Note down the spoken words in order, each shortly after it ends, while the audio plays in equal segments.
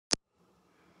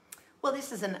Well,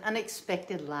 this is an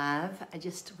unexpected live. I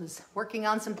just was working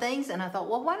on some things and I thought,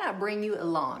 well, why not bring you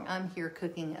along? I'm here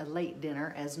cooking a late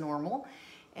dinner as normal.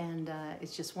 And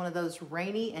it's just one of those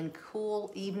rainy and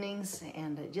cool evenings,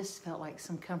 and it just felt like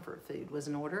some comfort food was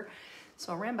in order.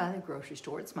 So I ran by the grocery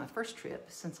store. It's my first trip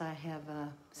since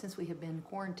we have been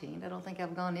quarantined. I don't think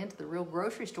I've gone into the real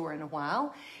grocery store in a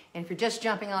while. And if you're just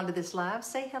jumping onto this live,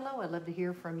 say hello. I'd love to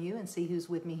hear from you and see who's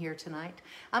with me here tonight.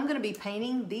 I'm going to be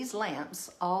painting these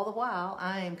lamps all the while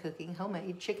I am cooking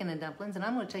homemade chicken and dumplings, and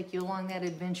I'm going to take you along that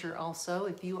adventure also.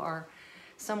 If you are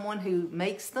someone who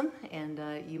makes them and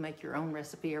you make your own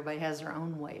recipe, everybody has their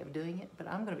own way of doing it, but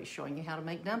I'm going to be showing you how to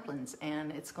make dumplings,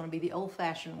 and it's going to be the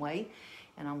old-fashioned way.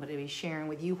 And I'm going to be sharing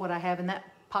with you what I have in that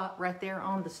pot right there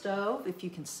on the stove. If you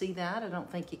can see that, I don't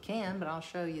think you can, but I'll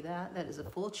show you that. That is a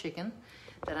full chicken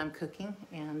that I'm cooking,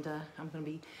 and I'm going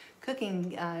to be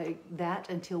cooking that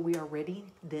until we are ready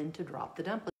then to drop the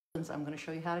dumplings. I'm going to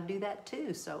show you how to do that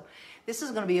too. So this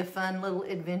is going to be a fun little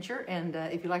adventure, and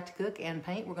if you like to cook and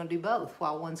paint, we're going to do both.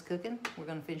 While one's cooking, we're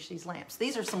going to finish these lamps.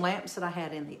 These are some lamps that I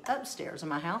had in the upstairs of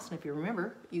my house, and if you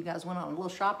remember, you guys went on a little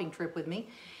shopping trip with me,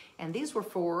 and these were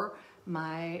for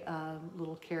my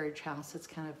little carriage house. It's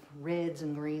kind of reds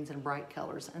and greens and bright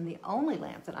colors, and the only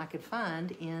lamp that I could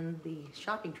find in the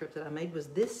shopping trip that I made was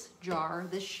this jar,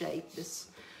 this shape, this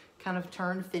kind of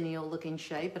turned finial looking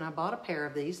shape, and I bought a pair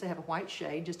of these. They have a white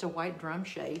shade, just a white drum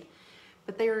shade,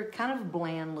 but they're kind of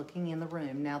bland looking in the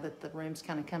room. Now that the room's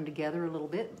kind of come together a little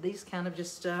bit, these kind of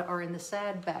just are in the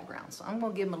sad background. So I'm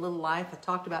going to give them a little life. I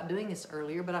talked about doing this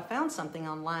earlier, but I found something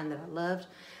online that I loved.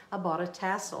 I bought a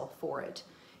tassel for it,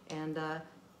 and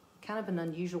kind of an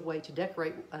unusual way to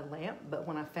decorate a lamp, but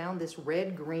when I found this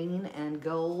red, green, and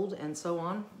gold and so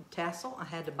on tassel, I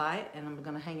had to buy it, and I'm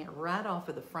going to hang it right off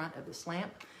of the front of this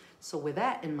lamp. So with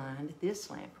that in mind, this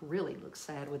lamp really looks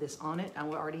sad with this on it. I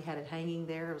already had it hanging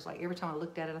there. It was like every time I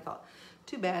looked at it, I thought,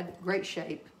 too bad, great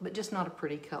shape, but just not a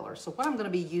pretty color. So what I'm going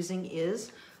to be using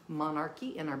is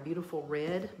Monarchy in our beautiful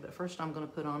red, but first I'm going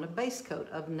to put on a base coat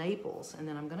of Naples, and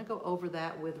then I'm going to go over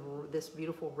that with this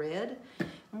beautiful red.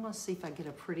 I'm going to see if I get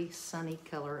a pretty sunny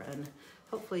color, and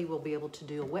hopefully we'll be able to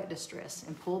do a wet distress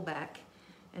and pull back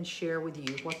and share with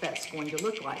you what that's going to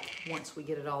look like once we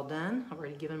get it all done. I've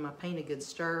already given my paint a good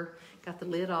stir, got the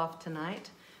lid off tonight.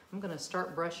 I'm going to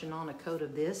start brushing on a coat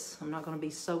of this. I'm not going to be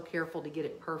so careful to get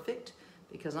it perfect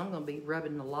because I'm going to be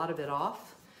rubbing a lot of it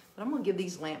off. But I'm going to give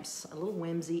these lamps a little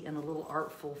whimsy and a little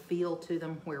artful feel to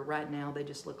them, where right now they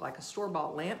just look like a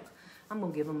store-bought lamp. I'm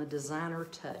going to give them a designer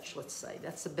touch, let's say.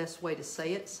 That's the best way to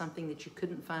say it, something that you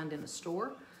couldn't find in a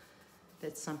store.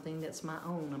 That's something that's my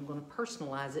own. I'm going to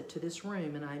personalize it to this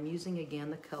room, and I'm using, again,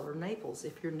 the color Naples.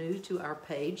 If you're new to our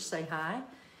page, say hi.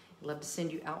 I'd love to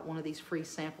send you out one of these free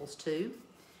samples, too.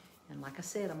 And like I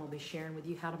said, I'm going to be sharing with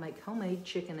you how to make homemade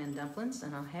chicken and dumplings,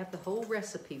 and I'll have the whole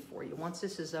recipe for you. Once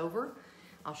this is over,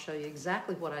 I'll show you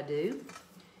exactly what I do.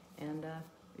 And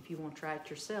if you want to try it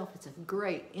yourself, it's a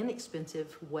great,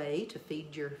 inexpensive way to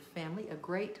feed your family a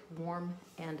great, warm,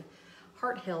 and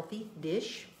heart-healthy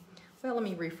dish. Well, let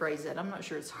me rephrase that. I'm not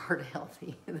sure it's heart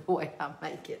healthy the way I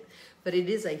make it, but it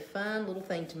is a fun little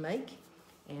thing to make,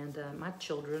 and my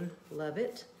children love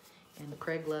it, and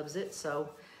Craig loves it. So,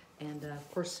 and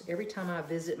of course, every time I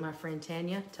visit my friend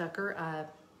Tanya Tucker,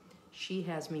 she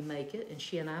has me make it, and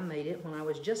she and I made it when I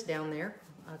was just down there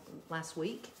last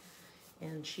week,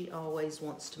 and she always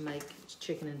wants to make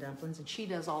chicken and dumplings, and she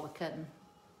does all the cutting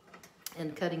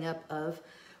and cutting up of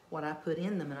what I put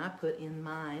in them, and I put in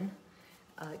mine.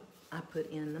 I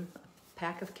put in them a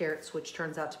pack of carrots, which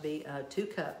turns out to be 2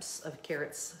 cups of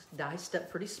carrots diced up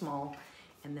pretty small,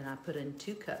 and then I put in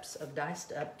 2 cups of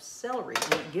diced up celery,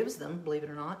 and it gives them, believe it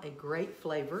or not, a great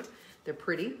flavor. They're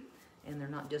pretty, and they're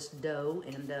not just dough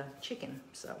and chicken,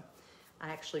 so I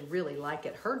actually really like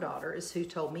it. Her daughter is who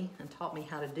told me and taught me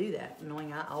how to do that,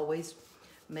 knowing I always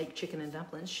make chicken and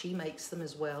dumplings. She makes them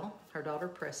as well, her daughter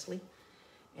Presley,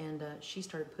 and she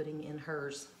started putting in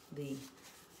hers the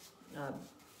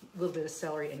little bit of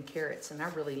celery and carrots, and I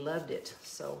really loved it.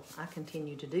 So I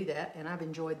continue to do that, and I've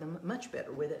enjoyed them much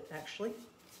better with it, actually.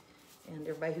 And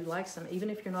everybody who likes them, even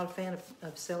if you're not a fan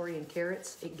of celery and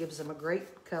carrots, it gives them a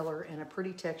great color and a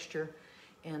pretty texture,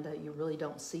 and you really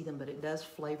don't see them, but it does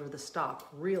flavor the stock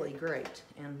really great,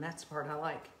 and that's the part I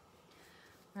like.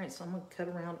 All right, so I'm going to cut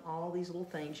around all these little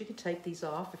things. You can take these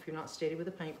off if you're not steady with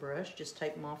a paintbrush. Just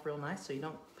take them off real nice so you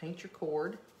don't paint your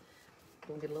cord.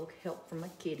 Gonna get a little help from my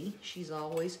kitty. She's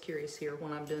always curious here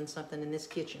when I'm doing something in this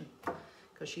kitchen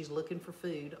because she's looking for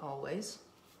food always.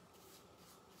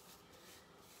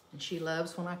 And she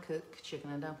loves when I cook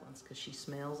chicken and dumplings because she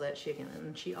smells that chicken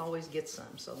and she always gets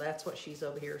some. So that's what she's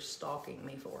over here stalking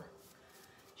me for.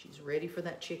 She's ready for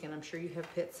that chicken. I'm sure you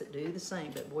have pets that do the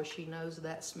same, but boy, she knows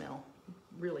that smell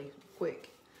really quick.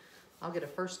 I'll get a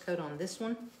first coat on this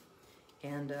one,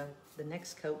 and the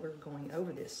next coat we're going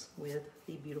over this with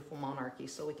the beautiful Monarchy,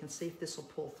 so we can see if this will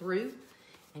pull through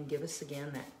and give us again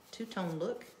that two-tone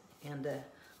look and a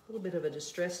little bit of a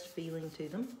distressed feeling to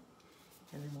them.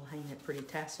 And then we'll hang that pretty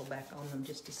tassel back on them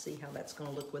just to see how that's going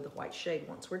to look with the white shade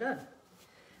once we're done.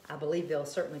 I believe there'll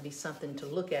certainly be something to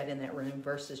look at in that room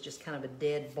versus just kind of a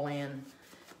dead, bland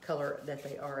color that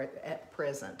they are at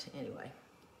present anyway.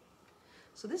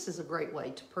 So this is a great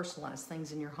way to personalize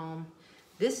things in your home.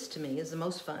 This, to me, is the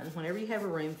most fun. Whenever you have a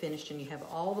room finished and you have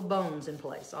all the bones in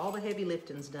place, all the heavy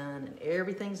lifting's done, and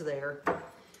everything's there,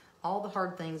 all the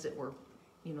hard things that were,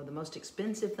 you know, the most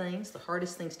expensive things, the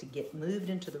hardest things to get moved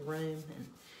into the room, and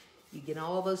you get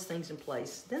all those things in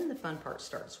place, then the fun part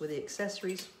starts with the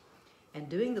accessories and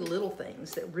doing the little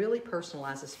things that really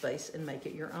personalize a space and make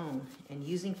it your own, and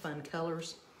using fun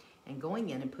colors and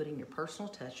going in and putting your personal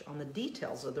touch on the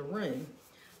details of the room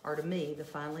are, to me,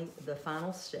 the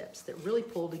final steps that really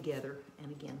pull together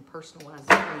and, again, personalize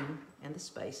the room and the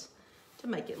space to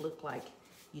make it look like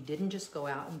you didn't just go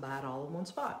out and buy it all in one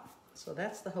spot. So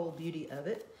that's the whole beauty of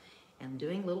it. And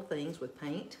doing little things with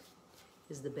paint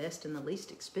is the best and the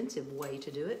least expensive way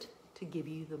to do it, to give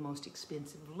you the most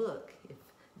expensive look, if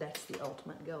that's the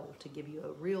ultimate goal, to give you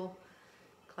a real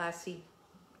classy,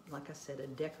 like I said, a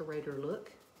decorator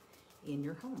look in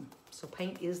your home. So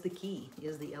paint is the key,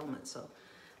 is the element. So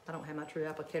I don't have my true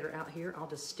applicator out here. I'll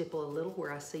just stipple a little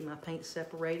where I see my paint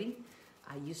separating.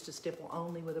 I used to stipple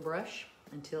only with a brush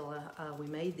until we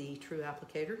made the true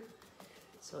applicator.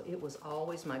 So it was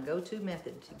always my go-to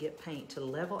method to get paint to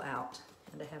level out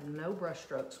and to have no brush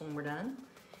strokes when we're done,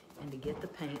 and to get the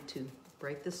paint to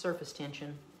break the surface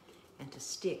tension and to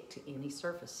stick to any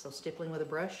surface. So stippling with a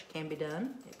brush can be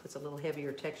done. It puts a little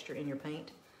heavier texture in your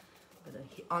paint. But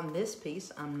on this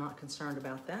piece, I'm not concerned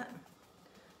about that.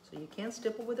 So you can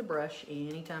stipple with a brush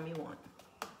anytime you want.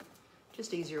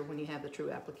 Just easier when you have the true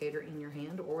applicator in your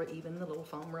hand, or even the little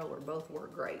foam roller. Both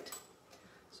work great.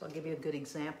 So I'll give you a good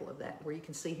example of that, where you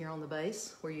can see here on the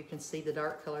base, where you can see the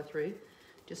dark color through,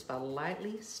 just by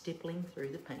lightly stippling through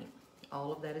the paint.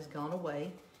 All of that has gone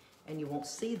away, and you won't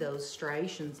see those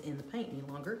striations in the paint any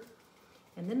longer.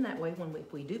 And then that way,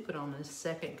 if we do put on a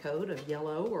second coat of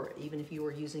yellow, or even if you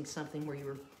were using something where you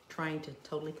were trying to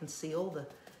totally conceal the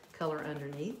color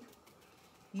underneath,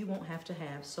 you won't have to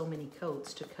have so many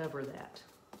coats to cover that.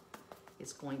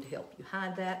 It's going to help you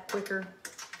hide that quicker,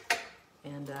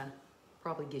 and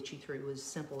probably get you through with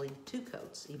simply 2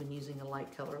 coats, even using a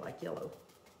light color like yellow.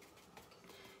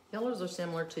 Yellows are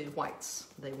similar to whites.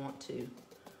 They want to,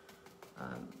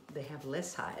 they have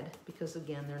less hide because,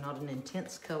 again, they're not an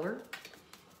intense color,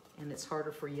 and it's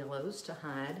harder for yellows to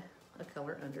hide a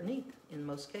color underneath in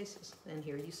most cases. And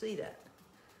here you see that.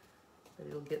 But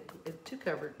it'll get,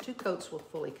 2 coats will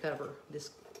fully cover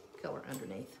this color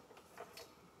underneath.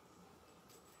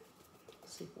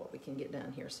 Let's see what we can get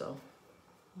done here. So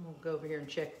we'll go over here and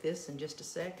check this in just a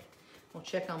sec. We'll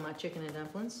check on my chicken and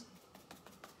dumplings.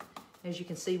 As you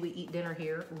can see, we eat dinner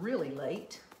here really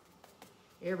late.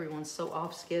 Everyone's so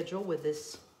off schedule with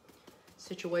this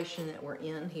situation that we're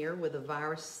in here with the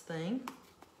virus thing.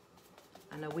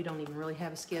 I know we don't even really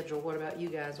have a schedule. What about you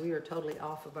guys? We are totally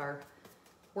off of our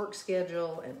work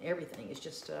schedule and everything. It's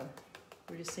just,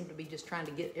 we just seem to be just trying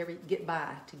to get by,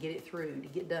 to get it through, to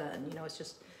get done. You know, it's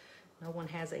just, no one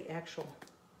has a actual,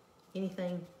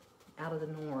 anything out of the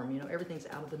norm. You know, everything's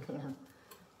out of the norm.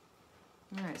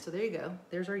 All right, so there you go.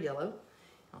 There's our yellow.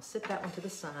 I'll set that one to the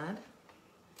side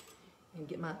and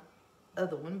get my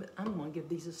other one, but I'm gonna give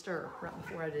these a stir right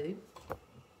before I do.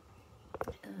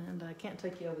 And I can't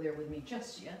take you over there with me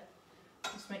just yet.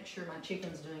 Just make sure my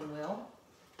chicken's doing well.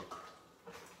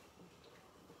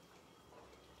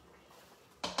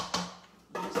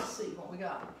 Just see what we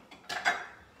got.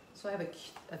 So I have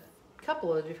a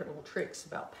couple of different little tricks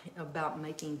about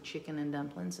making chicken and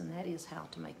dumplings, and that is how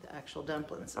to make the actual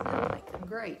dumplings and how to make them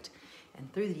great.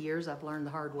 And through the years, I've learned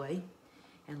the hard way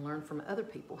and learned from other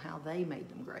people how they made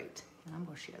them great. And I'm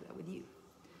going to share that with you.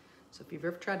 So if you've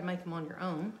ever tried to make them on your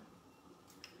own,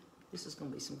 this is going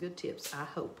to be some good tips. I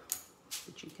hope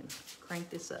that you can crank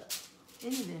this up.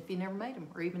 And even if you never made them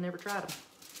or even never tried them,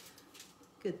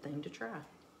 good thing to try.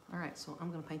 All right, so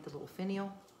I'm going to paint the little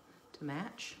finial to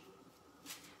match.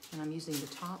 And I'm using the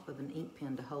top of an ink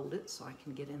pen to hold it so I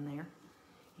can get in there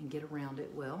and get around it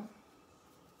well.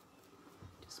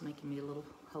 Just making me a little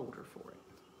holder for it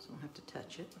so I don't have to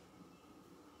touch it.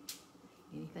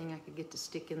 Anything I could get to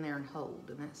stick in there and hold,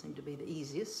 and that seemed to be the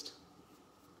easiest.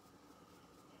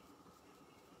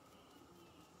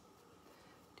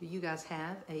 Do you guys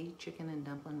have a chicken and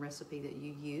dumpling recipe that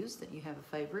you use, that you have a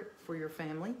favorite for your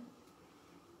family?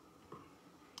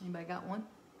 Anybody got one?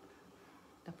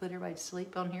 Did I put everybody to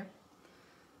sleep on here?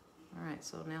 All right,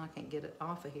 so now I can't get it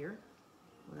off of here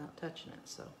without touching it,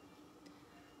 so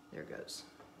there it goes.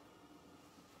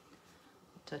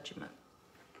 Touch him up.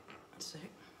 Let's see.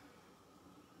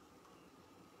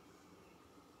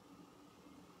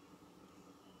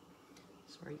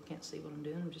 Sorry, you can't see what I'm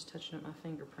doing. I'm just touching up my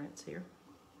fingerprints here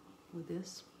with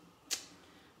this.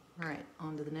 All right,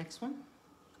 on to the next one.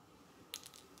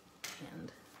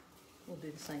 And we'll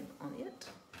do the same on it.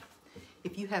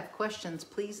 If you have questions,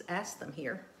 please ask them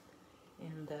here.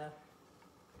 And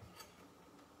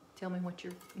tell me what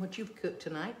you've cooked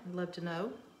tonight. I'd love to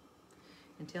know.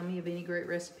 And tell me of any great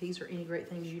recipes or any great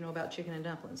things you know about chicken and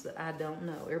dumplings that I don't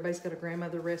know. Everybody's got a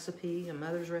grandmother recipe, a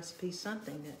mother's recipe,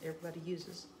 something that everybody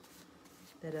uses.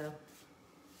 That you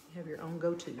have your own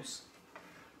go-tos.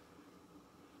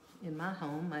 In my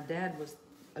home, my dad was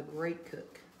a great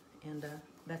cook, and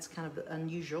that's kind of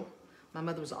unusual. My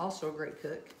mother was also a great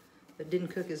cook, but didn't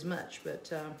cook as much,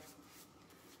 but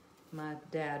my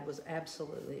dad was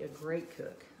absolutely a great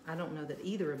cook. I don't know that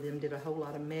either of them did a whole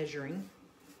lot of measuring.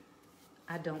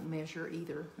 I don't measure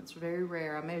either. It's very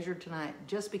rare. I measured tonight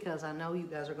just because I know you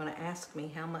guys are going to ask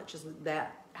me how much is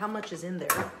in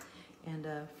there. And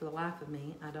for the life of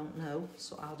me, I don't know,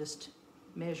 so I'll just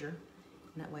measure,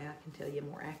 and that way I can tell you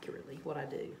more accurately what I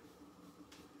do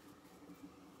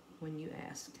when you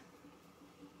ask.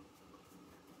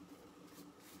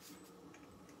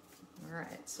 All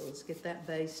right, so let's get that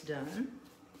base done.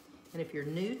 And if you're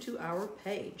new to our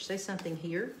page, say something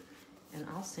here, and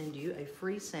I'll send you a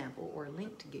free sample or a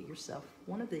link to get yourself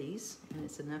one of these, and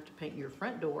it's enough to paint your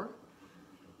front door,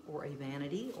 or a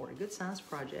vanity, or a good sized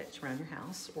project around your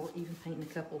house, or even painting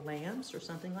a couple lamps or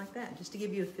something like that, just to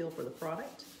give you a feel for the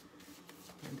product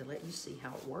and to let you see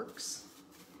how it works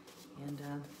and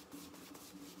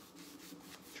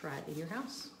try it in your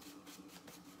house.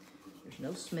 There's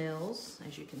no smells,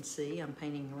 as you can see. I'm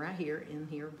painting right here in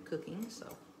here cooking, so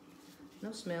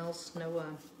no smells, no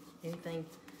anything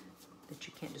that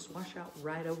you can't just wash out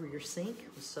right over your sink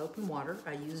with soap and water.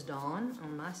 I use Dawn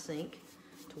on my sink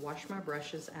to wash my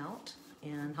brushes out,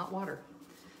 and hot water.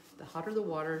 The hotter the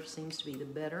water seems to be the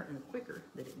better and the quicker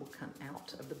that it will come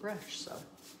out of the brush. So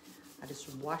I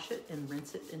just wash it and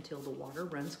rinse it until the water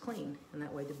runs clean, and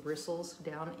that way the bristles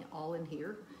down all in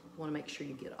here, you want to make sure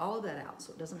you get all of that out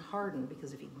so it doesn't harden,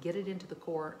 because if you get it into the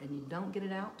core and you don't get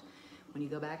it out, when you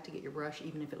go back to get your brush,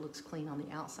 even if it looks clean on the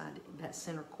outside, that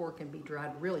center core can be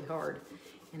dried really hard,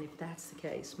 and if that's the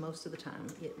case, most of the time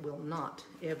it will not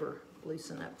ever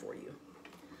loosen up for you.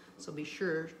 So be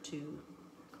sure to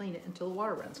clean it until the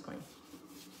water runs clean.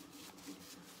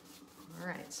 All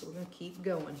right, so we're going to keep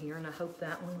going here, and I hope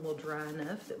that one will dry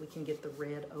enough that we can get the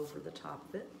red over the top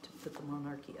of it to put the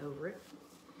monarchy over it.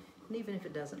 And even if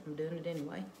it doesn't, I'm doing it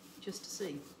anyway, just to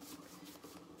see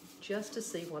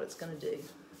what it's going to do.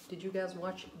 Did you guys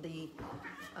watch the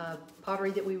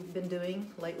pottery that we've been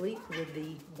doing lately with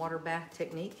the water bath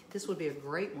technique? This would be a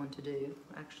great one to do,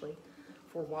 actually,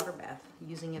 for water bath,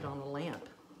 using it on a lamp.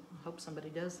 I hope somebody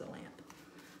does the lamp.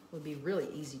 It would be really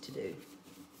easy to do.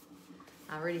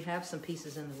 I already have some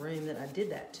pieces in the room that I did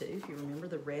that to. If you remember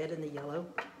the red and the yellow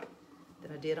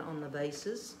that I did on the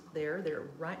vases there, they're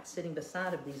right sitting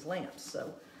beside of these lamps.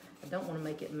 So I don't want to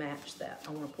make it match that.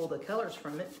 I want to pull the colors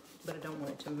from it, but I don't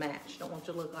want it to match. I don't want it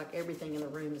to look like everything in the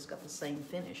room has got the same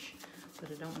finish,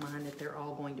 but I don't mind that they're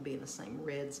all going to be in the same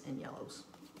reds and yellows.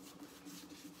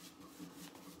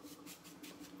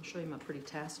 Show you my pretty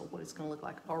tassel, what it's going to look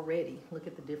like already. Look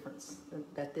at the difference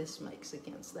that this makes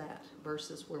against that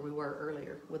versus where we were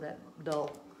earlier with that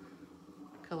dull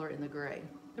color in the gray.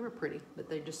 They were pretty, but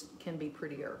they just can be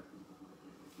prettier.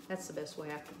 That's the best way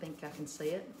I think I can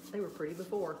say it. They were pretty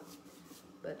before,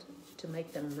 but to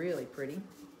make them really pretty.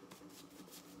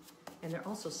 And they're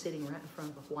also sitting right in front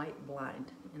of a white blind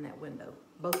in that window.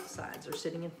 Both sides are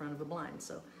sitting in front of a blind,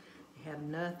 so they have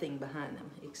nothing behind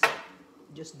them except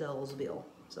just Dull's bill.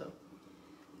 So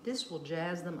this will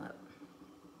jazz them up.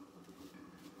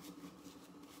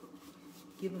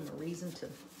 Give them a reason to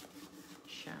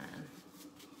shine.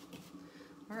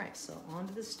 All right, so on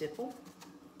to the stipple.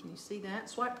 Can you see that?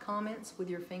 Swipe comments with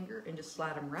your finger and just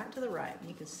slide them right to the right, and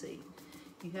you can see.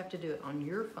 You have to do it on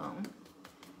your phone.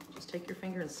 Just take your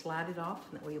finger and slide it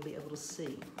off, and that way you'll be able to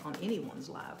see on anyone's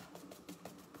live.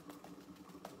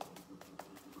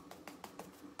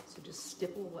 So just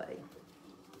stipple away.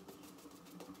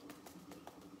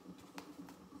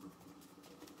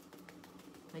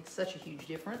 Makes such a huge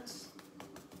difference.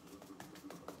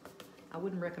 I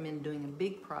wouldn't recommend doing a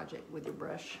big project with your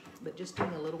brush, but just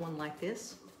doing a little one like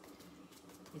this,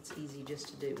 it's easy just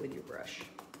to do with your brush.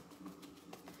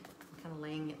 I'm kind of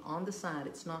laying it on the side.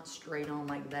 It's not straight on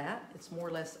like that. It's more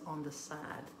or less on the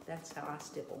side. That's how I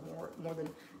stipple, more than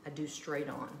I do straight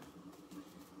on.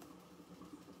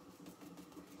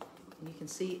 And you can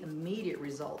see immediate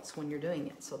results when you're doing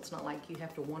it. So it's not like you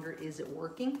have to wonder, is it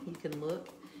working? You can look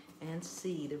and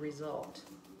see the result,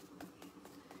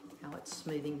 how it's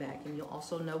smoothing back. And you'll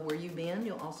also know where you've been.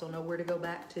 You'll also know where to go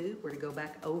back to, where to go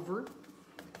back over.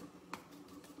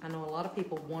 I know a lot of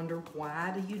people wonder,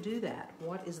 why do you do that?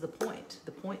 What is the point?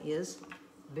 The point is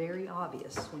very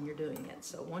obvious when you're doing it.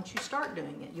 So once you start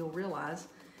doing it, you'll realize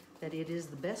that it is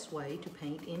the best way to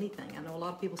paint anything. I know a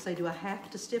lot of people say, do I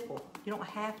have to stipple? You don't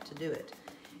have to do it.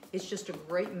 It's just a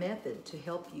great method to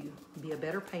help you be a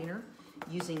better painter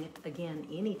using, again,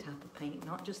 any type of paint,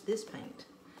 not just this paint.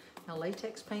 Now,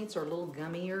 latex paints are a little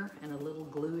gummier and a little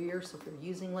gluier, so if you're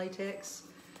using latex,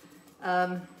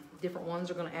 different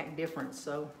ones are going to act different.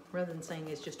 So rather than saying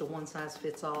it's just a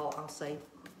one-size-fits-all, I'll say,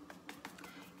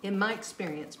 in my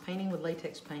experience, painting with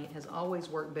latex paint has always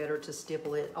worked better to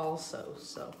stipple it also.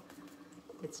 So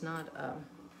it's not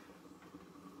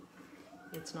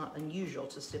unusual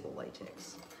to stipple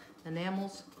latex.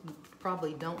 Enamels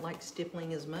probably don't like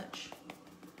stippling as much,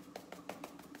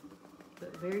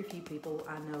 but very few people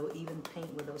I know even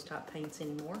paint with those type paints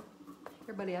anymore.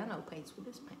 Everybody I know paints with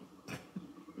this paint.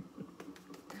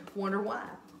 Wonder why?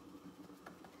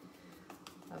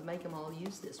 I make them all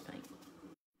use this paint.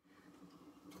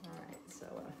 All right, so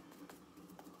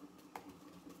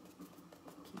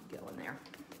keep going there.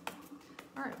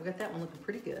 All right, we got that one looking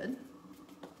pretty good.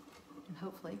 And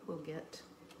hopefully we'll get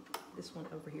this one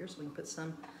over here so we can put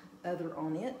some other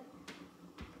on it.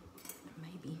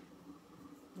 Maybe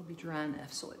it'll be dry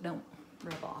enough so it don't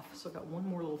rub off. So I've got one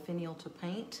more little finial to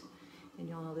paint. And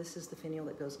y'all know this is the finial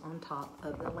that goes on top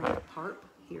of the lamp part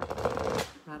here,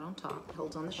 right on top. It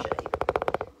holds on the shade.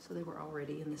 So they were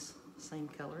already in this same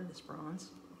color, this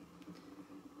bronze.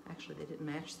 Actually, they didn't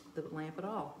match the lamp at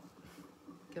all,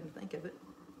 come to think of it.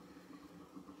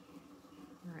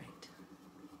 All right.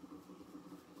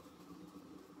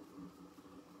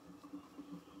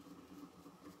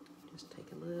 Just take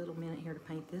a little minute here to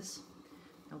paint this. It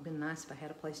would have been nice if I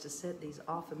had a place to set these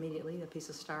off immediately, a piece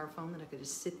of styrofoam that I could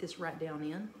just sit this right down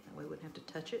in. That way I wouldn't have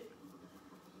to touch it.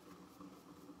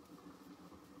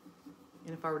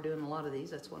 And if I were doing a lot of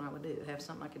these, that's what I would do. Have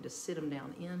something I could just sit them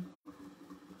down in,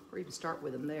 or even start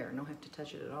with them there and don't have to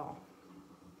touch it at all.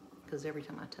 Because every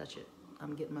time I touch it,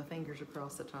 I'm getting my fingers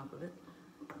across the top of it.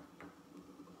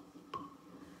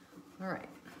 All right.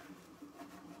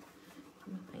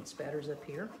 My paint spatter's up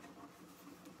here.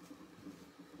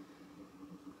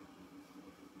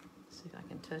 See if I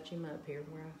can touch him up here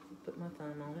where I put my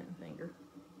thumb on it and finger.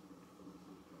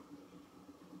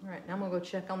 All right, now I'm gonna go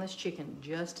check on this chicken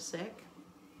just a sec.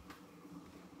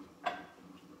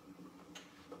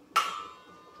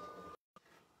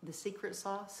 The secret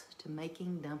sauce to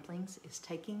making dumplings is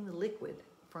taking the liquid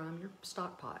from your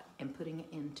stock pot and putting it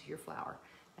into your flour.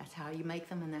 That's how you make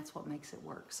them, and that's what makes it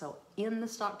work. So in the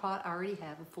stock pot, I already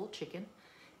have a full chicken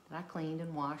that I cleaned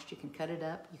and washed. You can cut it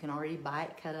up. You can already buy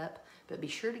it cut up, but be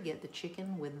sure to get the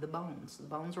chicken with the bones. The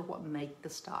bones are what make the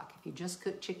stock. If you just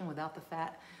cook chicken without the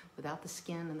fat, without the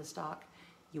skin and the stock,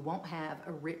 you won't have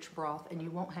a rich broth, and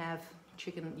you won't have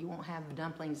chicken, you won't have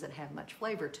dumplings that have much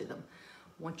flavor to them.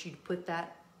 Once you put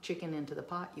that chicken into the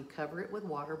pot, you cover it with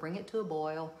water, bring it to a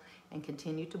boil, and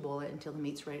continue to boil it until the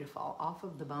meat's ready to fall off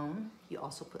of the bone. You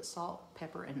also put salt,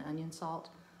 pepper, and onion salt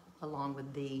along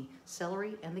with the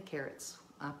celery and the carrots.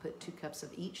 I put 2 cups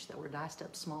of each that were diced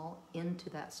up small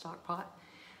into that stock pot.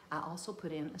 I also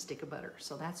put in a stick of butter.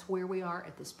 So that's where we are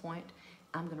at this point.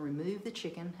 I'm gonna remove the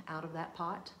chicken out of that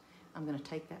pot. I'm gonna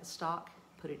take that stock,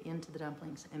 put it into the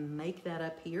dumplings, and make that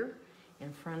up here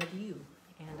in front of you.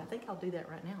 And I think I'll do that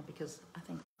right now because I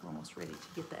think I'm almost ready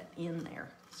to get that in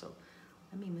there. So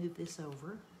let me move this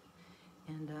over.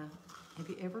 And have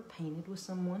you ever painted with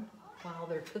someone while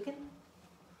they're cooking?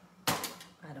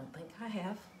 I don't think I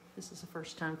have. This is the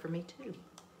first time for me too.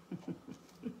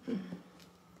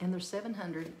 And there's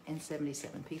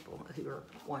 777 people who are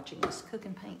watching us cook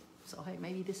and paint. So hey,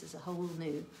 maybe this is a whole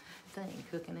new thing,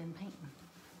 cooking and painting.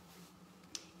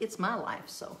 It's my life,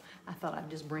 so I thought I'd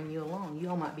just bring you along. You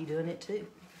all might be doing it too.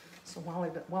 So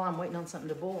while I'm waiting on something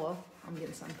to boil, I'm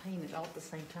getting something painted all at the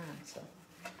same time. So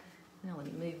now let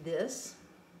me move this.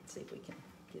 Let's see if we can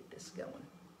get this going.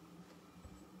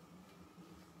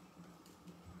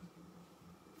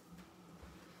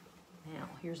 Now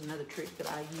here's another trick that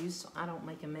I use so I don't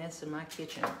make a mess in my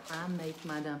kitchen. I make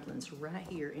my dumplings right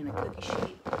here in a cookie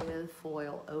sheet with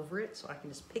foil over it, so I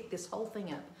can just pick this whole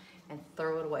thing up and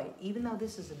throw it away. Even though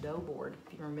this is a dough board,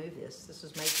 if you remove this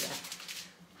is made for that.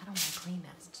 I don't want to clean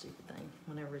that stupid thing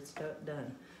whenever it's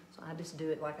done. So I just do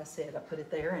it like I said. I put it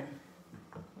there and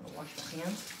I'm gonna wash my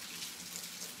hands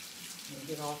and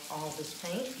get off all this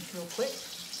paint real quick.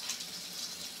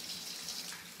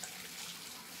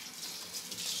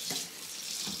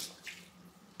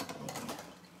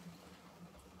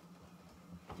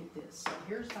 So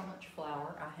here's how much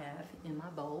flour I have in my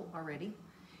bowl already.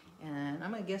 And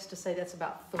I'm gonna guess to say that's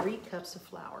about 3 cups of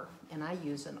flour. And I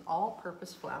use an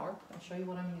all-purpose flour. I'll show you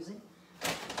what I'm using.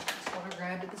 It's what I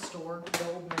grabbed at the store,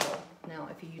 gold medal. Now,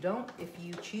 if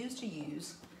you choose to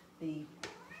use the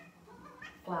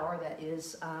flour that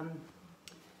is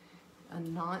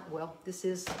this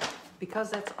is,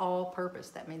 because that's all-purpose,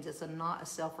 that means it's not a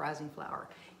self-rising flour.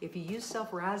 If you use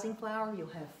self-rising flour, you'll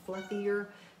have fluffier,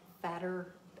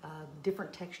 fatter,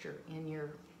 different texture in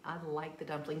your, I like the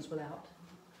dumplings without.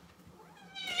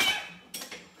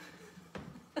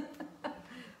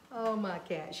 Oh, my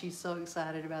cat, she's so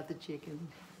excited about the chicken.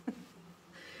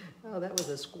 Oh, that was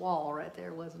a squall right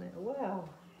there, wasn't it? Wow.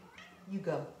 You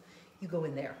go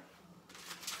in there.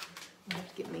 I have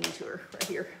to get mean to her right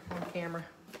here on camera.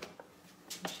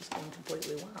 She's going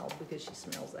completely wild because she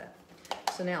smells that.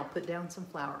 So now put down some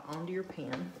flour onto your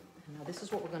pan. Now this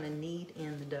is what we're going to knead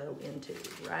in the dough into,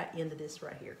 right into this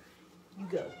right here. You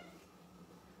go.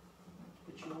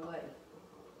 Put you away.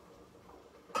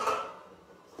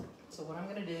 So what I'm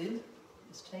going to do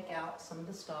is take out some of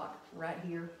the stock right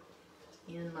here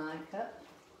in my cup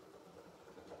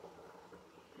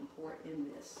and pour it in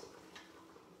this.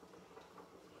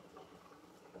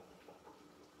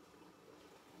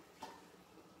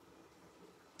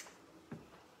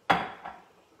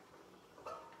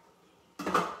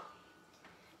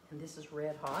 And this is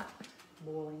red hot,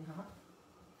 boiling hot.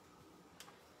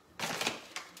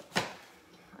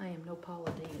 I am no Paula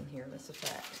Deen here, that's a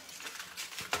fact.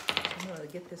 So I'm going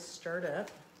to get this stirred up.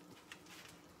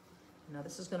 Now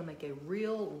this is going to make a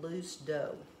real loose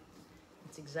dough.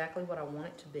 It's exactly what I want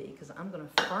it to be because I'm going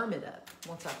to firm it up.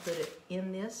 Once I put it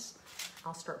in this,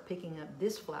 I'll start picking up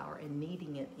this flour and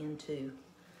kneading it into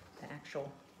the actual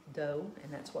dough,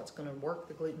 and that's what's going to work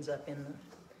the glutens up in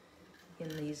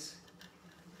these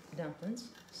dumplings,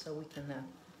 so we can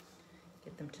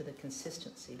get them to the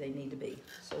consistency they need to be.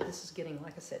 So this is getting,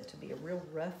 like I said, to be a real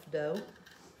rough dough.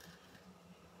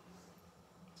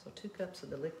 So 2 cups of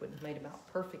the liquid made about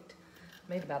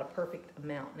a perfect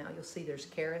amount. Now you'll see there's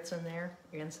carrots in there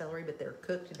and celery, but they're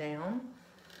cooked down.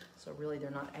 So really they're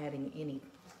not adding any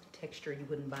texture. You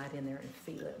wouldn't bite in there and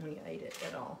feel it when you ate it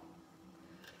at all.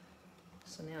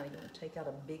 So now you're going to take out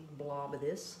a big blob of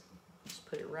this, just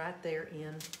put it right there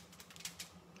in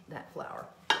that flour.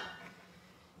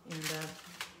 And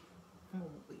I'm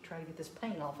going to try to get this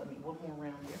paint off of me one more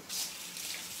round here.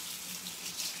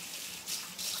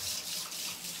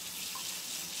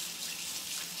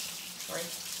 Sorry.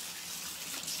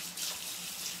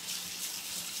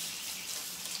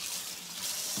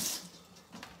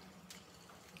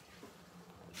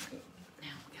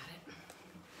 Now we got it.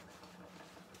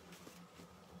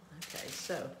 Okay,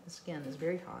 so this again is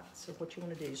very hot. So what you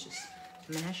want to do is just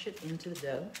mash it into the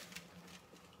dough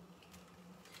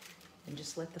and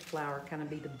just let the flour kind of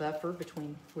be the buffer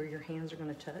between where your hands are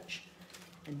going to touch,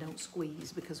 and don't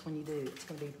squeeze, because when you do, it's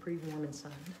going to be pretty warm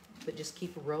inside. But just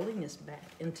keep rolling this back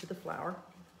into the flour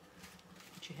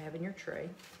that you have in your tray.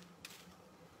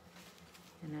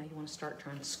 And now you want to start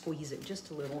trying to squeeze it just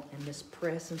a little and just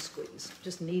press and squeeze,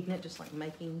 just kneading it just like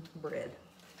making bread.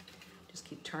 Just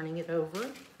keep turning it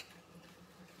over.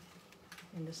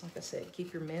 And just like I said,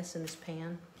 keep your mess in this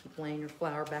pan. Keep laying your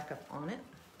flour back up on it.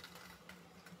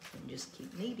 And just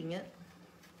keep kneading it.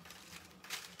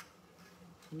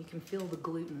 And you can feel the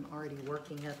gluten already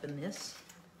working up in this.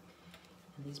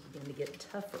 And these begin to get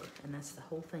tougher. And that's the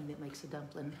whole thing that makes a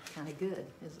dumpling kind of good.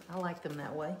 Is I like them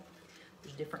that way.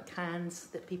 There's different kinds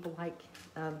that people like.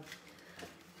 I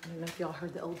don't know if y'all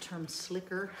heard the old term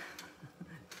slicker.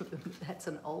 That's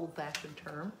an old-fashioned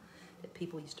term that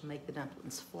people used to make the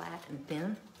dumplings flat and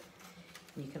thin.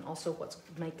 And you can also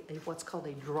make what's called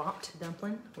a dropped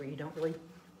dumpling, where you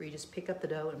just pick up the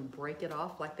dough and break it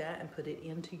off like that and put it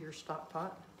into your stock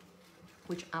pot,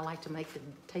 which I like to make them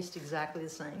taste exactly the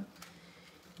same.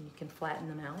 And you can flatten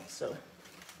them out, so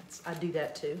I do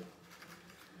that too.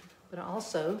 But I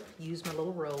also use my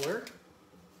little roller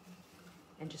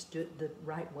and just do it the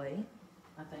right way,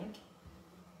 I think.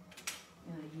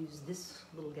 And I use this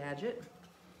little gadget.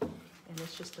 And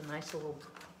it's just a nice little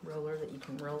roller that you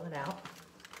can roll it out.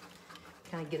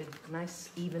 kind of get a nice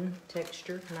even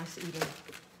texture, nice even.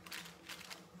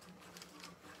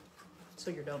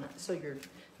 So your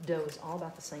dough is all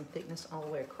about the same thickness all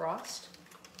the way across.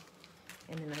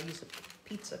 And then I use a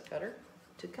pizza cutter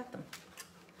to cut them.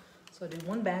 So I do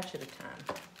one batch at a time.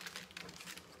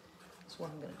 That's what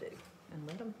I'm gonna do. And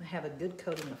let them have a good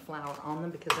coating of flour on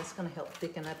them, because that's gonna help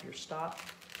thicken up your stock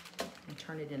and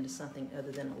turn it into something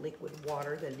other than a liquid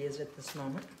water that it is at this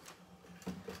moment.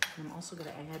 And I'm also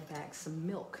gonna add back some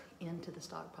milk into the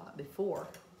stock pot before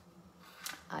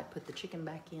I put the chicken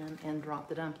back in and drop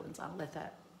the dumplings.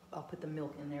 I'll put the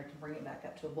milk in there to bring it back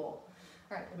up to a boil.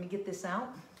 All right, let me get this out.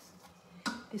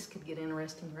 This could get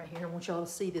interesting right here. I want y'all to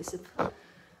see this. If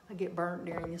I get burnt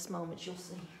during this moment, you'll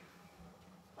see.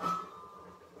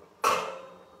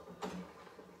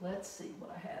 Let's see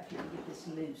what I have here to get this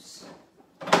loose.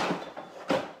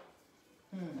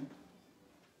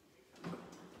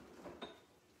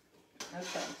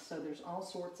 Okay, so there's all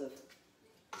sorts of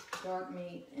dark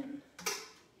meat and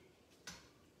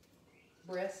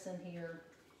breasts in here,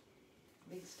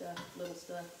 big stuff, little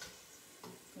stuff. I'm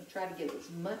going to try to get as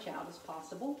much out as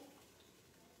possible.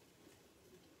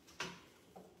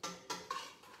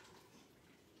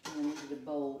 And I needed a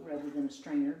bowl rather than a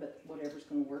strainer, but whatever's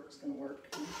going to work is going to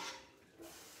work.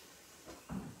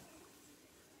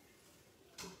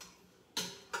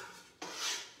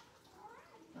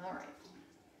 All right.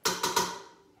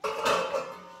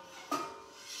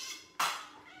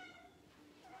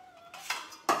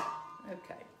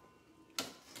 Okay.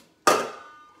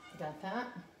 Got that.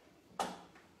 I'm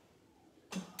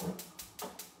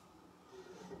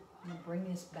going to bring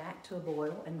this back to a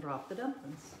boil and drop the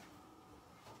dumplings.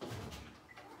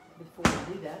 Before I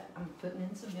do that, I'm putting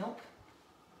in some milk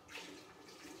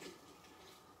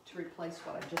to replace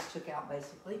what I just took out,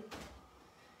 basically.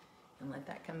 And let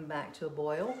that come back to a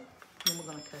boil. Then we're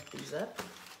going to cut these up.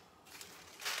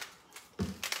 Can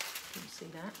you see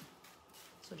that?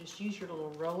 So just use your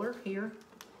little roller here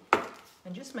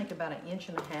and just make about 1.5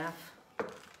 inches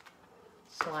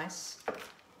slice.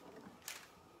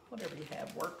 Whatever you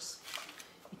have works.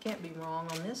 You can't be wrong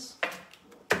on this.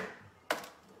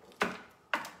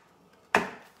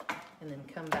 And then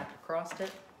come back across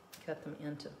it, cut them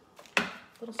into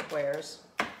little squares.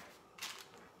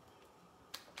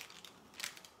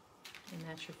 And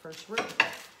that's your first roux,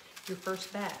 your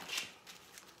first batch.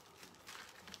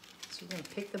 So you're going to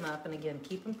pick them up, and again,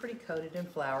 keep them pretty coated in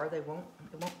flour. It won't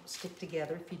stick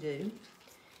together if you do.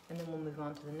 And then we'll move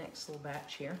on to the next little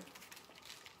batch here.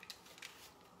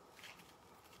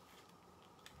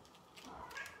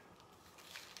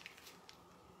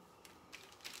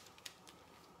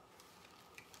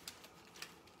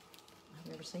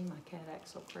 I've never seen my cat act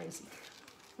so crazy.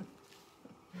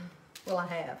 Well, I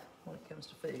have when it comes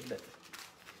to food, but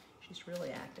she's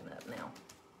really acting up now.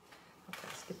 Okay,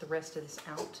 let's get the rest of this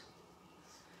out.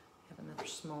 Have another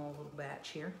small little batch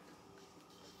here.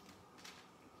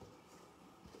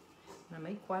 And I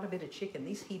made quite a bit of chicken.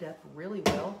 These heat up really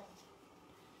well,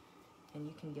 and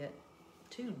you can get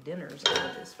 2 dinners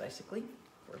out of this, basically,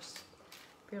 for a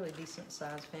fairly decent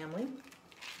sized family.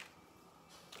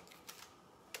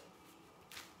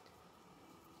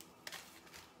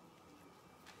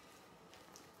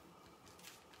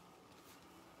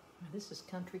 Now, this is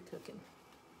country cooking.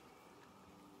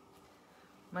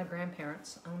 My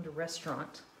grandparents owned a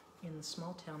restaurant in the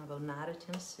small town of Oneida,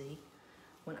 Tennessee.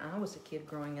 When I was a kid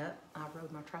growing up, I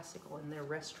rode my tricycle in their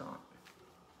restaurant.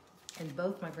 And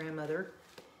both my grandmother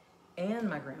and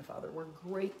my grandfather were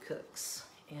great cooks.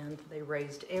 And they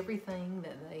raised everything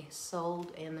that they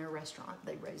sold in their restaurant.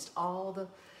 They raised all the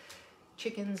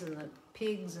chickens and the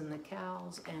pigs and the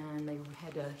cows, and they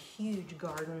had a huge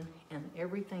garden, and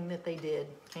everything that they did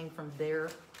came from their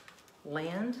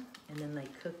land, and then they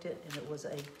cooked it, and it was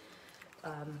a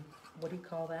what do you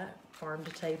call that? Farm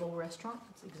to table restaurant.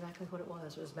 That's exactly what it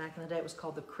was. It was back in the day. It was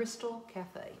called the Crystal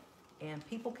Cafe, and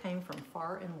people came from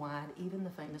far and wide. Even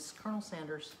the famous Colonel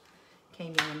Sanders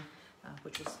came in,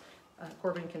 which was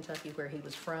Corbin, Kentucky, where he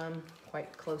was from,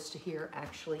 quite close to here,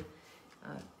 actually.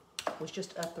 Was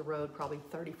just up the road, probably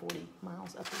 30, 40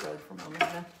 miles up the road from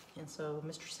Oneida. And so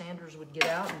Mr. Sanders would get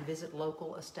out and visit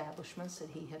local establishments that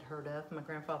he had heard of. My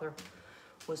grandfather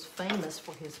was famous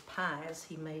for his pies.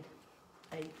 He made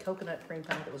a coconut cream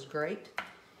pie that was great.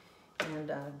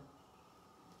 And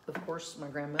of course, my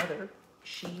grandmother,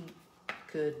 she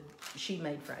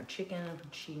made fried chicken,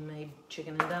 she made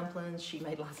chicken and dumplings, she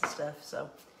made lots of stuff. So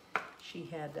she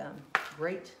had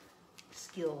great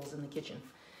skills in the kitchen.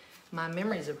 My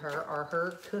memories of her are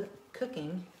her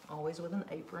cooking, always with an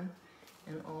apron,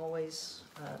 and always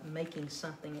making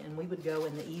something. And we would go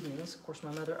in the evenings. Of course,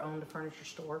 my mother owned a furniture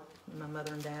store. And my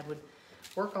mother and dad would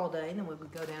work all day, and then we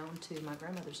would go down to my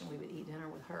grandmother's and we would eat dinner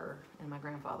with her and my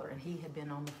grandfather. And he had been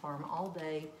on the farm all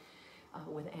day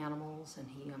with animals, and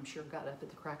he, I'm sure, got up at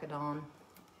the crack of dawn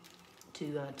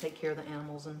to take care of the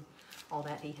animals and all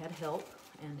that. He had help,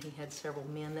 and he had several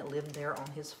men that lived there on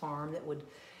his farm that would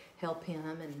help him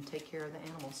and take care of the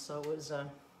animals. So it was,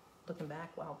 looking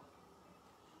back, wow,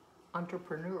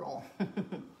 entrepreneurial,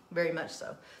 very much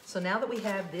so. So now that we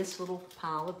have this little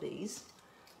pile of these,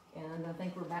 and I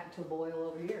think we're back to a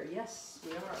boil over here. Yes,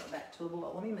 we are back to a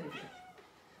boil. Let me move you.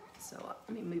 So let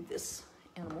me move this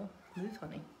animal. Move,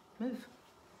 honey, move.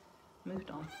 Move,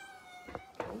 Dawn.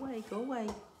 Go away, go away.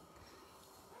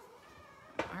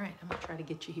 All right, I'm gonna try to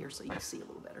get you here so you can see a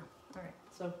little better. All right,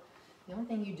 so the only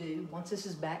thing you do, once this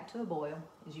is back to a boil,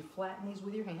 is you flatten these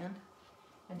with your hand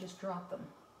and just drop them.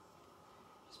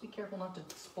 Just be careful not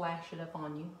to splash it up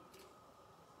on you.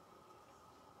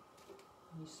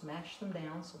 You smash them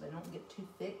down so they don't get too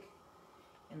thick,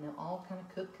 and they'll all kind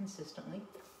of cook consistently.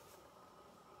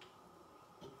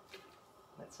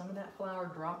 Let some of that flour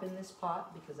drop in this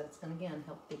pot because that's going to, again,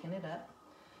 help thicken it up.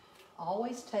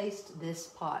 Always taste this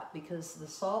pot because the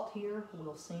salt here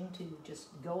will seem to just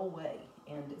go away,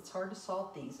 and it's hard to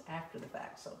salt these after the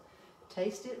fact. So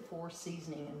taste it for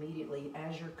seasoning immediately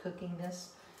as you're cooking this.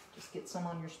 Just get some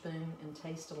on your spoon and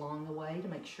taste along the way to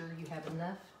make sure you have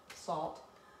enough salt,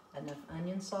 enough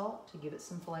onion salt to give it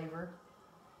some flavor,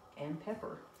 and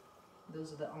pepper.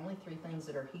 Those are the only three things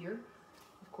that are here.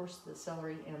 Of course, the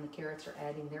celery and the carrots are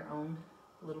adding their own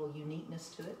little uniqueness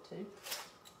to it too.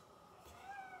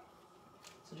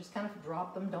 So just kind of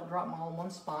drop them. Don't drop them all in one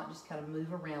spot. Just kind of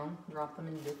move around. Drop them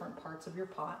in different parts of your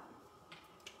pot.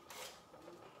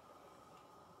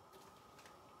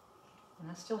 And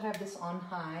I still have this on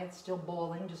high. It's still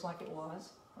boiling just like it was.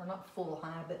 Or not full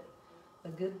high, but a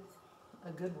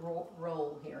good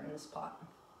roll here in this pot.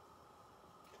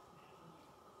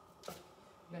 I'm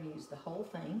going to use the whole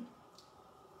thing.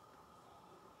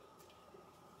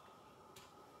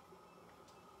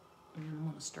 And I'm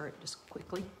going to stir it just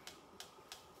quickly.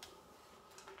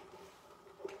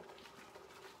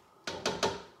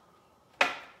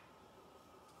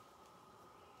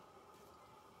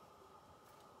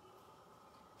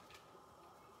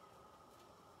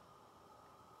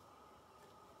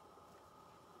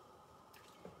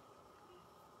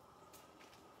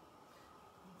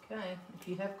 Okay, if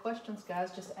you have questions,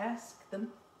 guys, just ask them.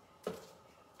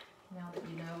 Now that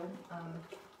you know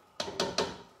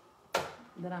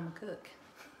that I'm a cook.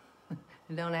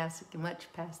 And don't ask much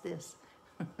past this.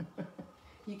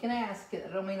 You can ask it,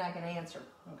 I don't mean I can answer,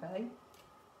 okay?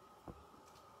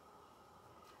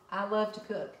 I love to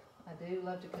cook. I do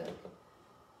love to cook.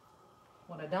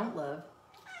 What I don't love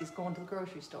is going to the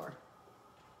grocery store.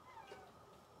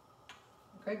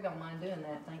 Craig don't mind doing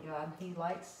that, thank God. He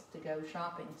likes to go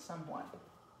shopping somewhat.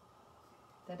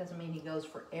 That doesn't mean he goes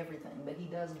for everything, but he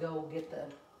does go get the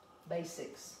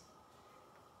basics.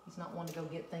 He's not one to go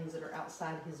get things that are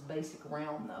outside his basic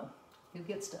realm, though. He'll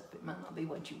get stuff, it might not be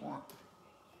what you want.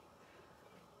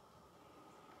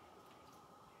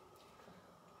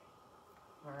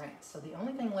 All right, so the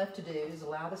only thing left to do is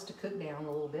allow this to cook down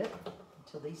a little bit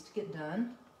until these get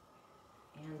done.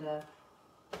 And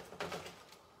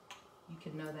you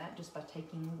can know that just by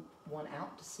taking one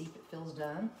out to see if it feels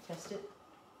done. Test it,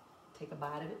 take a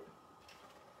bite of it,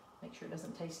 make sure it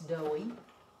doesn't taste doughy.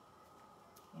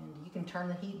 And you can turn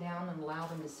the heat down and allow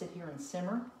them to sit here and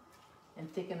simmer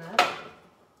and thicken up.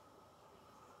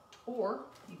 Or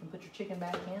you can put your chicken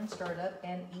back in, stir it up,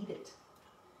 and eat it.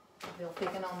 They'll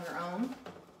thicken on their own.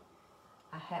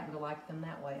 I happen to like them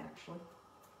that way, actually.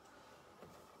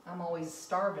 I'm always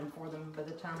starving for them by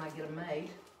the time I get them made.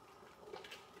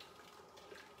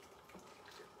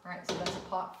 All right, so that's a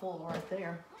pot full right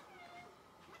there.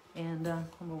 And I'm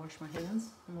gonna wash my hands.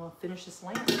 I'm gonna finish this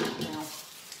lamb now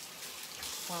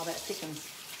while that thickens.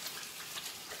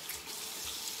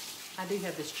 I do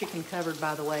have this chicken covered,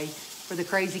 by the way, for the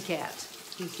crazy cat.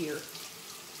 He's here.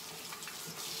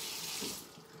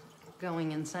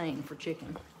 Going insane for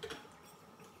chicken.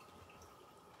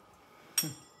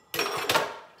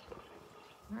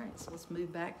 All right, so let's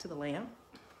move back to the lamb.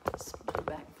 Let's move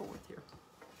back and forth here.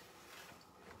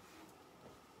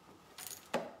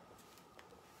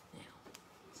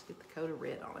 Get the coat of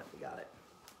red on it. We got it.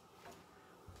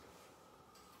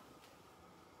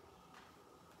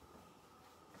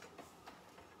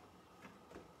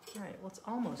 All right, well, it's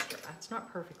almost dry. It's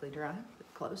not perfectly dry,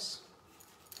 but close.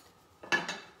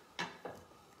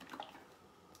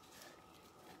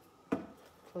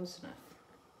 Close enough.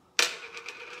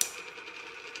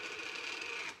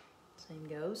 Same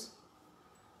goes.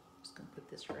 Just gonna put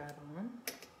this right on.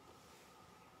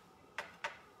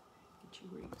 Get you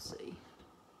where you can see.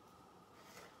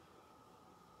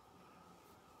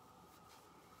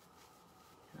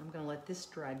 And I'm going to let this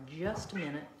dry just a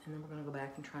minute, and then we're going to go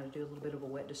back and try to do a little bit of a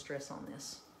wet distress on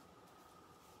this.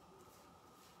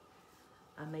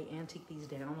 I may antique these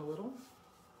down a little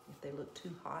if they look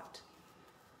too hot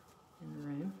in the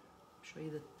room. Show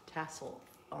you the tassel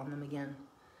on them again,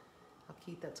 how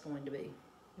cute that's going to be.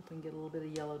 If we can get a little bit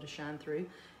of yellow to shine through.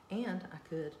 And I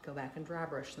could go back and dry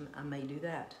brush them. I may do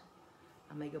that.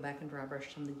 I may go back and dry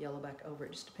brush some of the yellow back over.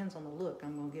 It just depends on the look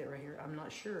I'm going to get right here. I'm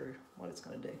not sure what it's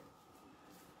going to do.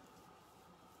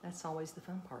 That's always the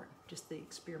fun part, just the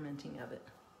experimenting of it.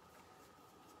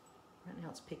 Right now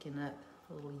it's picking up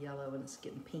a little yellow and it's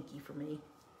getting pinky for me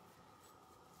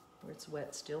where it's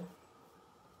wet still.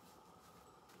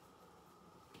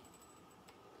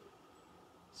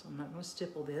 So I'm not going to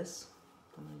stipple this.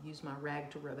 I'm going to use my rag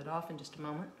to rub it off in just a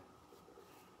moment.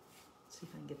 See if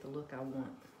I can get the look I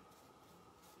want.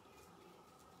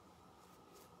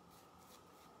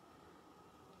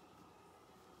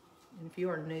 And if you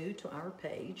are new to our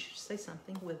page, say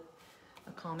something with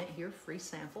a comment here, free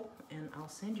sample, and I'll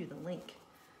send you the link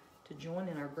to join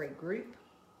in our great group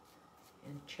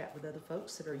and chat with other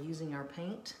folks that are using our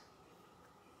paint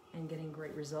and getting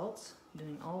great results,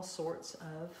 doing all sorts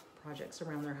of projects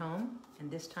around their home. And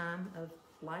this time of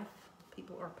life,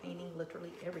 people are painting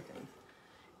literally everything.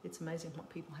 It's amazing what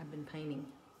people have been painting.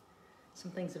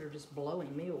 Some things that are just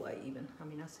blowing me away even. I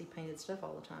mean, I see painted stuff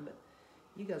all the time, but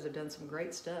you guys have done some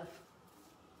great stuff.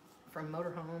 From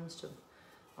motorhomes to,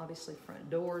 obviously, front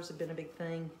doors have been a big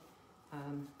thing.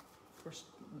 Of course,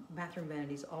 bathroom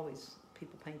vanities, always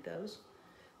people paint those.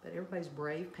 But everybody's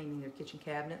brave painting their kitchen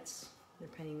cabinets. They're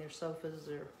painting their sofas,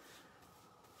 their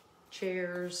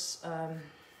chairs,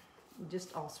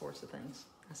 just all sorts of things.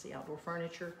 I see outdoor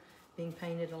furniture being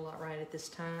painted a lot right at this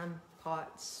time.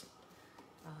 Pots,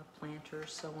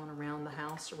 planters, so on around the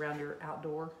house, around your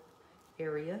outdoor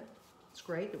area. It's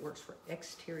great. It works for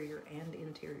exterior and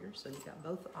interior, so you've got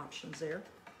both options there.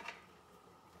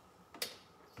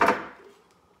 Now,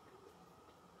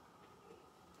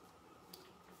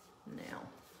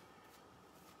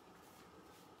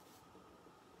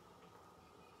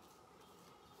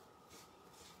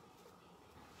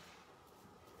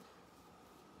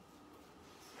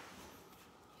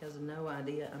 he has no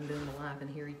idea I'm doing the live, and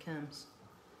here he comes.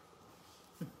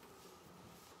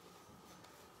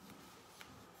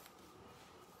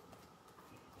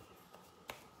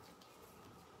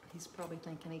 He's probably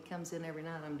thinking he comes in every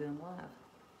night I'm doing live.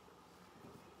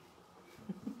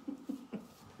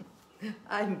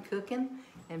 I'm cooking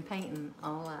and painting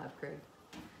on live, Craig.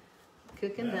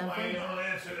 Cooking dumplings. Why you don't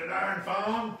answer the darn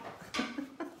phone?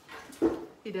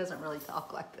 He doesn't really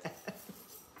talk like that.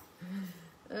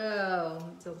 Oh,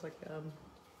 it sounds like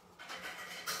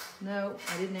no,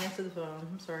 I didn't answer the phone.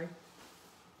 I'm sorry.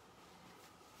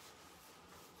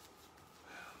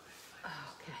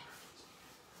 Okay.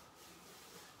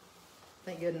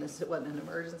 Thank goodness it wasn't an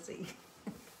emergency.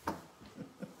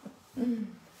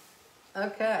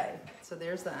 Okay, so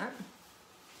there's that.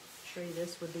 Show you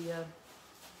this with the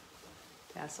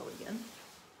tassel again.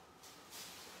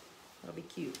 That'll be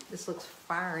cute. This looks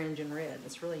fire engine red.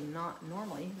 It's really not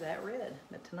normally that red,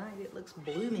 but tonight it looks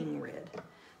blooming red.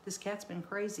 This cat's been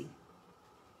crazy.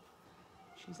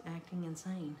 She's acting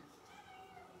insane.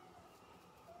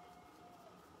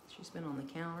 She's been on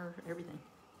the counter, everything.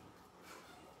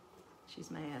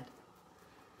 She's mad.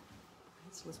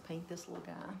 So let's paint this little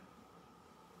guy.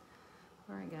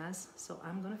 All right, guys, so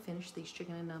I'm gonna finish these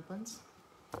chicken and dumplings.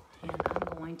 And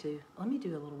I'm going to, let me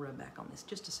do a little rub back on this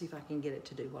just to see if I can get it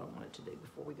to do what I want it to do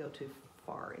before we go too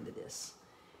far into this.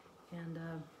 And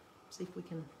see if we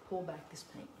can pull back this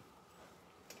paint.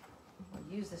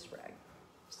 I'll use this rag.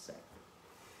 Just a sec.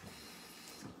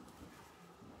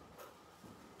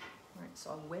 All right,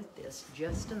 so I'll wet this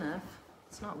just enough.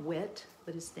 It's not wet,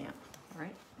 but it's damp. All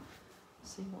right,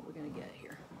 see what we're gonna get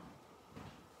here.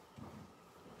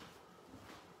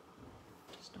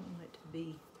 Just don't want it to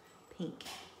be pink.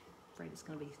 I'm afraid it's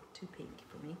gonna be too pink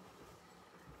for me.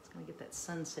 It's gonna get that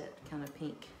sunset kind of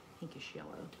pink, pinkish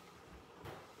yellow.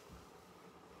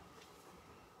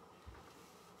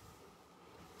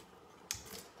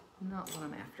 Not what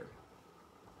I'm after.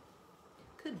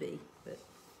 Could be, but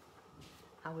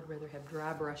I would rather have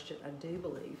dry brushed it. I do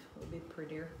believe it would be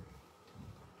prettier.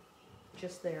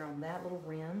 Just there on that little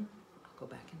rim. I'll go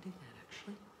back and do that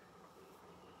actually.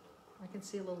 I can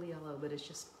see a little yellow, but it's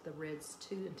just the red's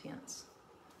too intense.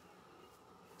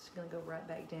 It's gonna go right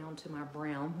back down to my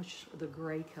brown, which the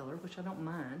gray color, which I don't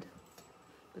mind,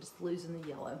 but it's losing the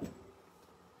yellow.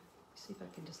 See if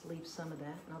I can just leave some of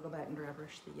that, and I'll go back and dry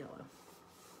brush the yellow.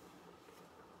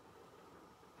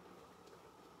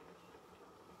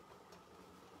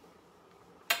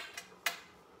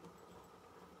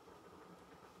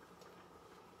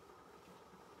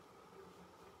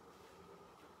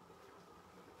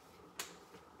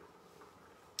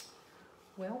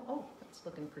 well, oh, that's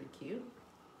looking pretty cute.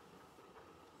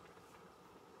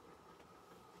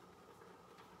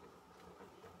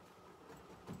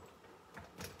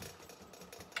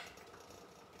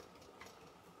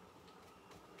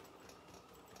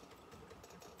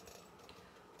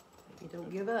 Maybe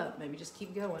don't give up. Maybe just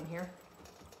keep going here.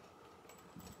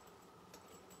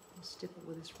 I'll stipple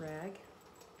with this rag.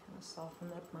 Kind of soften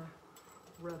up my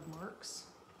rub marks.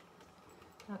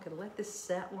 I could have let this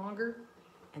set longer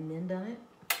and then done it.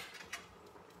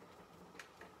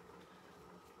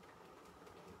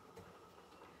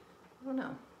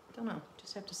 I don't know,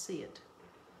 just have to see it.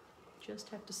 Just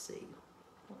have to see.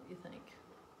 What do you think?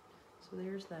 So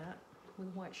there's that with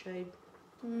a white shade.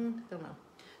 Don't know.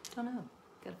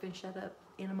 Gotta finish that up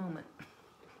in a moment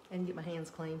and get my hands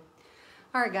clean.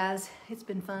 All right, guys, it's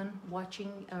been fun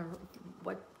watching,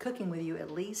 cooking with you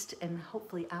at least, and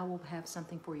hopefully I will have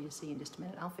something for you to see in just a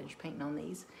minute. I'll finish painting on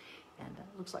these, and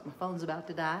it looks like my phone's about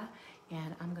to die,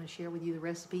 and I'm gonna share with you the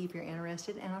recipe if you're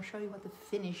interested, and I'll show you what the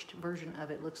finished version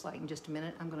of it looks like in just a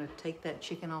minute. I'm gonna take that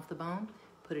chicken off the bone,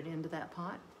 put it into that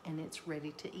pot, and it's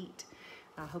ready to eat.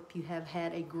 I hope you have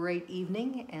had a great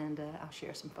evening, and I'll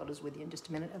share some photos with you in just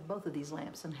a minute of both of these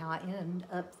lamps and how I end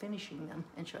up finishing them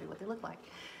and show you what they look like.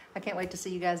 I can't wait to see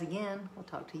you guys again. We'll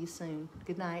talk to you soon.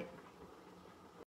 Good night.